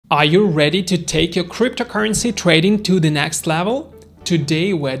Are you ready to take your cryptocurrency trading to the next level?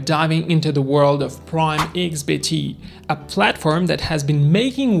 Today we're diving into the world of PrimeXBT, a platform that has been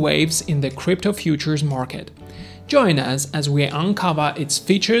making waves in the crypto futures market. Join us as we uncover its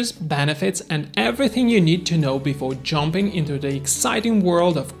features, benefits, and everything you need to know before jumping into the exciting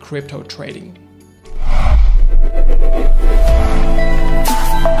world of crypto trading.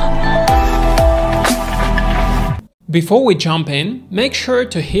 Before we jump in, make sure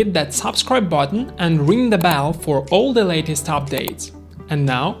to hit that subscribe button and ring the bell for all the latest updates. And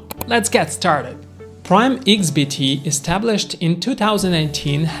now, let's get started. PrimeXBT, established in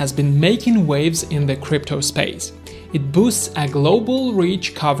 2019, has been making waves in the crypto space. It boasts a global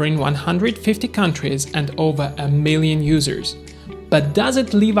reach covering 150 countries and over 1 million users. But does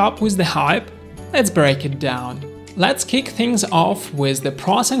it live up with the hype? Let's break it down. Let's kick things off with the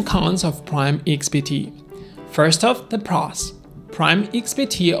pros and cons of PrimeXBT. First off, the pros.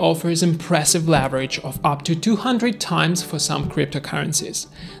 PrimeXBT offers impressive leverage of up to 200 times for some cryptocurrencies.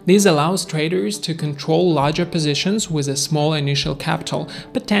 This allows traders to control larger positions with a small initial capital,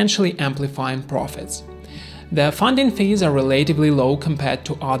 potentially amplifying profits. The funding fees are relatively low compared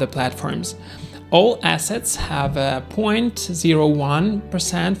to other platforms. All assets have a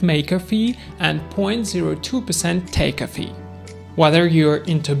 0.01% maker fee and 0.02% taker fee. Whether you're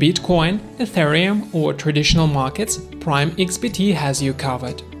into Bitcoin, Ethereum, or traditional markets, PrimeXBT has you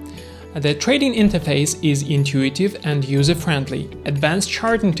covered. The trading interface is intuitive and user-friendly. Advanced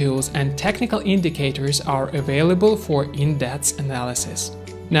charting tools and technical indicators are available for in-depth analysis.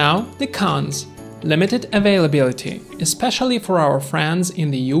 Now, the cons. Limited availability, especially for our friends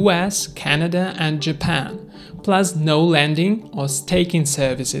in the US, Canada, and Japan, plus no lending or staking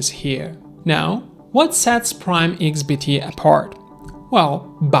services here. Now, what sets PrimeXBT apart?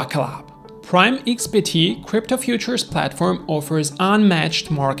 Well, buckle up. PrimeXBT crypto futures platform offers unmatched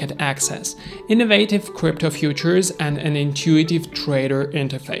market access, innovative crypto futures, and an intuitive trader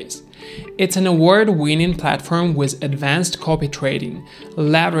interface. It's an award-winning platform with advanced copy trading,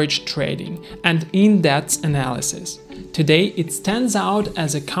 leverage trading, and in-depth analysis. Today, it stands out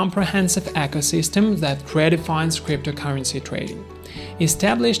as a comprehensive ecosystem that redefines cryptocurrency trading.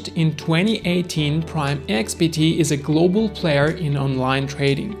 Established in 2018, PrimeXBT is a global player in online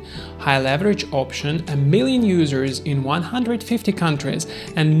trading. High leverage option, 1 million users in 150 countries,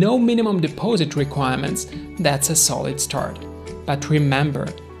 and no minimum deposit requirements – that's a solid start. But remember,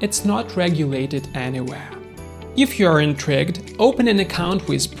 it's not regulated anywhere. If you are intrigued, open an account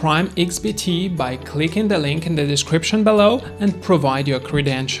with PrimeXBT by clicking the link in the description below and provide your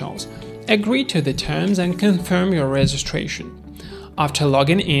credentials. Agree to the terms and confirm your registration. After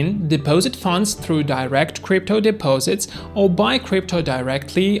logging in, deposit funds through direct crypto deposits or buy crypto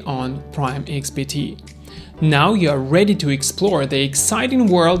directly on PrimeXBT. Now you are ready to explore the exciting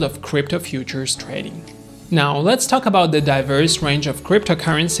world of crypto futures trading. Now let's talk about the diverse range of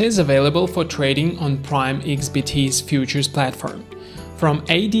cryptocurrencies available for trading on PrimeXBT's futures platform. From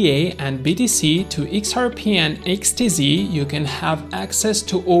ADA and BTC to XRP and XTZ, you can have access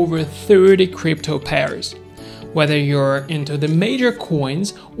to over 30 crypto pairs. Whether you're into the major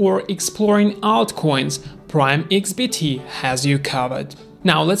coins or exploring altcoins, PrimeXBT has you covered.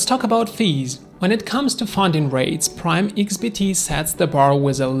 Now let's talk about fees. When it comes to funding rates, PrimeXBT sets the bar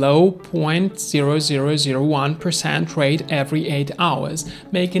with a low 0.0001% rate every 8 hours,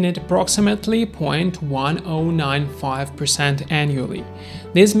 making it approximately 0.1095% annually.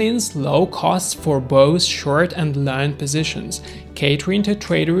 This means low costs for both short and long positions, catering to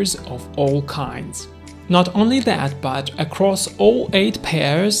traders of all kinds. Not only that, but across all 8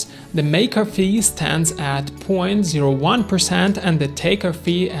 pairs, the maker fee stands at 0.01% and the taker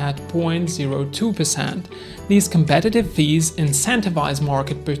fee at 0.02%. These competitive fees incentivize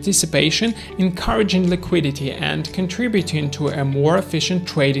market participation, encouraging liquidity and contributing to a more efficient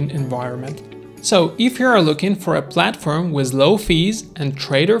trading environment. So, if you are looking for a platform with low fees and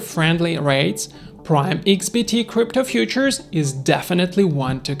trader-friendly rates, PrimeXBT Crypto Futures is definitely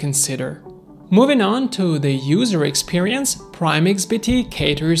one to consider. Moving on to the user experience, PrimeXBT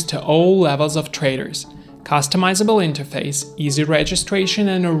caters to all levels of traders. Customizable interface, easy registration,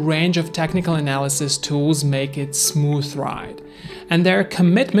 and a range of technical analysis tools make it a smooth ride. And their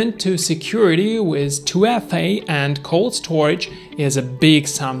commitment to security with 2FA and cold storage is a big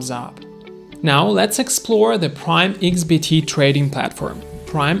thumbs up. Now let's explore the PrimeXBT trading platform.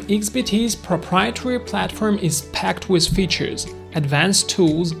 PrimeXBT's proprietary platform is packed with features, advanced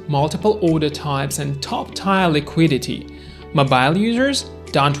tools, multiple order types, and top-tier liquidity. Mobile users?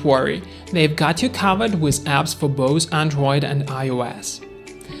 Don't worry, they've got you covered with apps for both Android and iOS.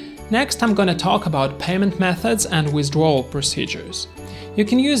 Next, I'm gonna talk about payment methods and withdrawal procedures. You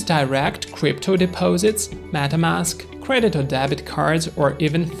can use direct crypto deposits, MetaMask, credit or debit cards, or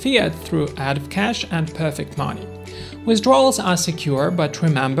even fiat through Add of Cash and Perfect Money. Withdrawals are secure, but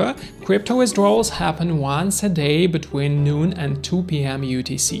remember, crypto withdrawals happen once a day between noon and 2 p.m.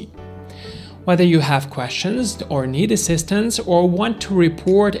 UTC. Whether you have questions or need assistance or want to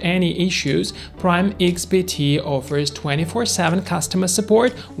report any issues, PrimeXBT offers 24/7 customer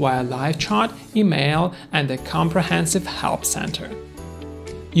support via live chat, email, and a comprehensive help center.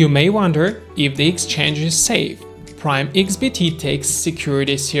 You may wonder if the exchange is safe. PrimeXBT takes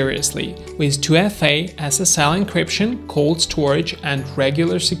security seriously, with 2FA, SSL encryption, cold storage, and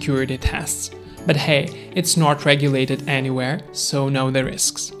regular security tests. But hey, it's not regulated anywhere, so know the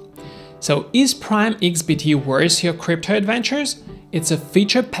risks. So is PrimeXBT worth your crypto adventures? It's a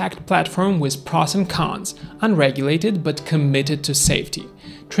feature-packed platform with pros and cons, unregulated but committed to safety,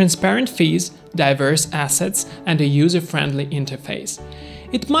 transparent fees, diverse assets, and a user-friendly interface.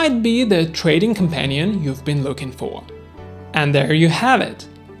 It might be the trading companion you've been looking for. And there you have it,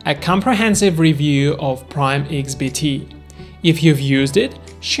 a comprehensive review of PrimeXBT. If you've used it,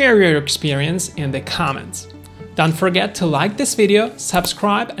 share your experience in the comments. Don't forget to like this video,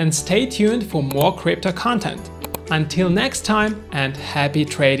 subscribe, and stay tuned for more crypto content. Until next time, and happy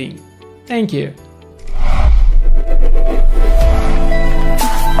trading! Thank you!